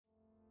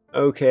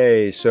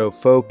Okay, so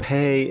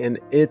FOPE in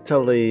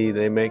Italy,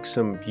 they make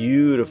some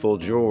beautiful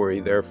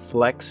jewelry. Their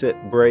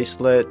Flexit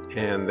bracelet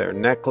and their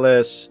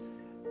necklace,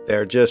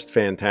 they're just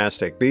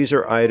fantastic. These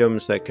are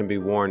items that can be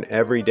worn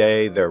every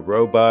day. They're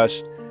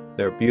robust,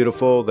 they're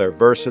beautiful, they're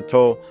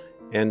versatile,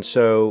 and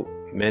so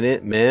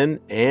men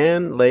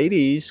and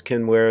ladies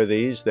can wear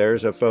these.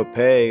 There's a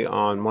FOPE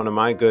on one of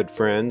my good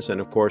friends,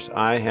 and of course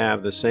I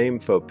have the same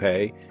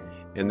FOPE,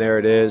 and there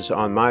it is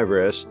on my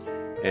wrist.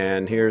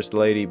 And here's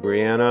Lady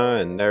Brianna,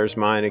 and there's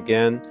mine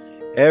again.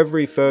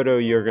 Every photo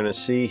you're going to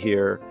see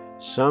here,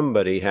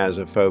 somebody has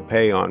a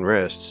FOPE on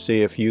wrist.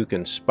 See if you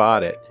can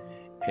spot it.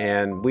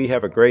 And we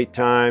have a great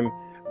time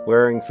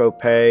wearing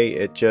FOPE.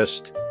 It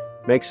just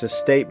makes a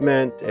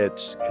statement.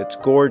 It's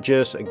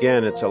gorgeous.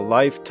 Again, it's a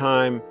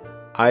lifetime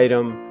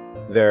item.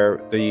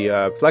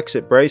 The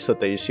Flexit bracelet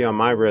that you see on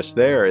my wrist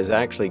there is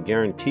actually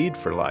guaranteed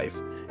for life.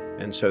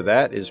 And so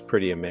that is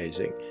pretty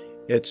amazing.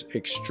 It's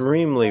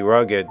extremely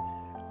rugged.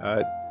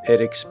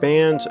 It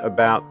expands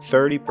about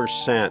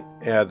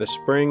 30%. The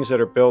springs that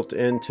are built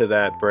into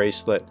that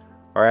bracelet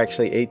are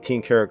actually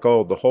 18 karat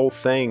gold. The whole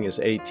thing is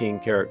 18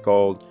 karat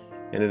gold,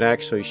 and it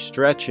actually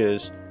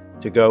stretches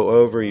to go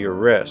over your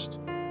wrist.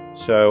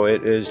 So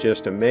it is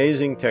just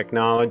amazing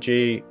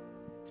technology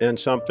and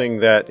something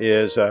that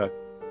is a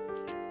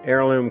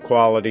heirloom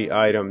quality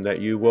item that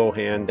you will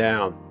hand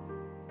down.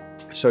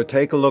 So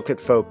take a look at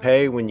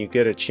FOPE when you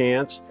get a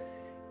chance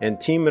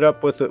and team it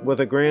up with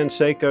a Grand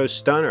Seiko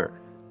stunner.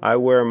 I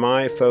wear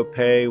my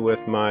FOPE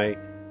with my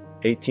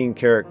 18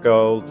 karat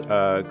gold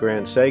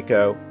Grand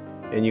Seiko,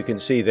 and you can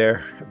see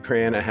there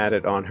Brianna had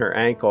it on her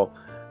ankle.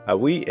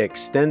 We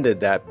extended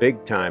that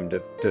big time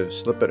to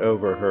slip it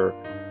over her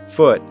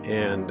foot,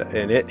 and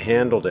it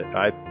handled it.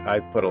 I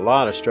put a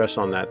lot of stress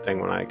on that thing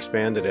when I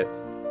expanded it.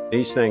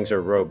 These things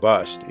are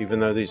robust. Even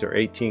though these are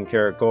 18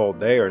 karat gold,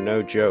 they are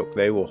no joke.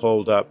 They will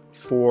hold up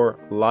for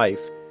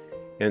life.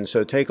 And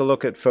so take a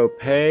look at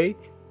FOPE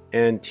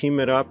and team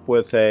it up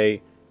with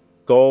a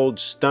gold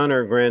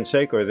stunner Grand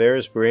Seiko.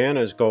 There's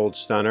Brianna's gold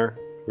stunner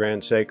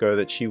Grand Seiko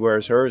that she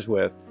wears hers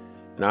with,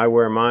 and I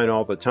wear mine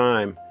all the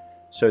time.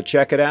 So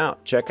check it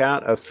out. Check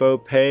out a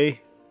FOPE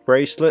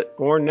bracelet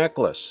or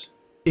necklace.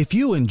 If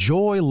you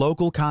enjoy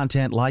local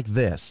content like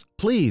this,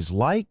 please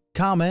like,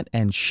 comment,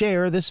 and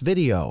share this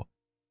video.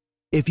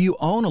 If you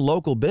own a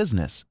local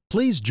business,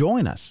 please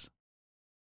join us.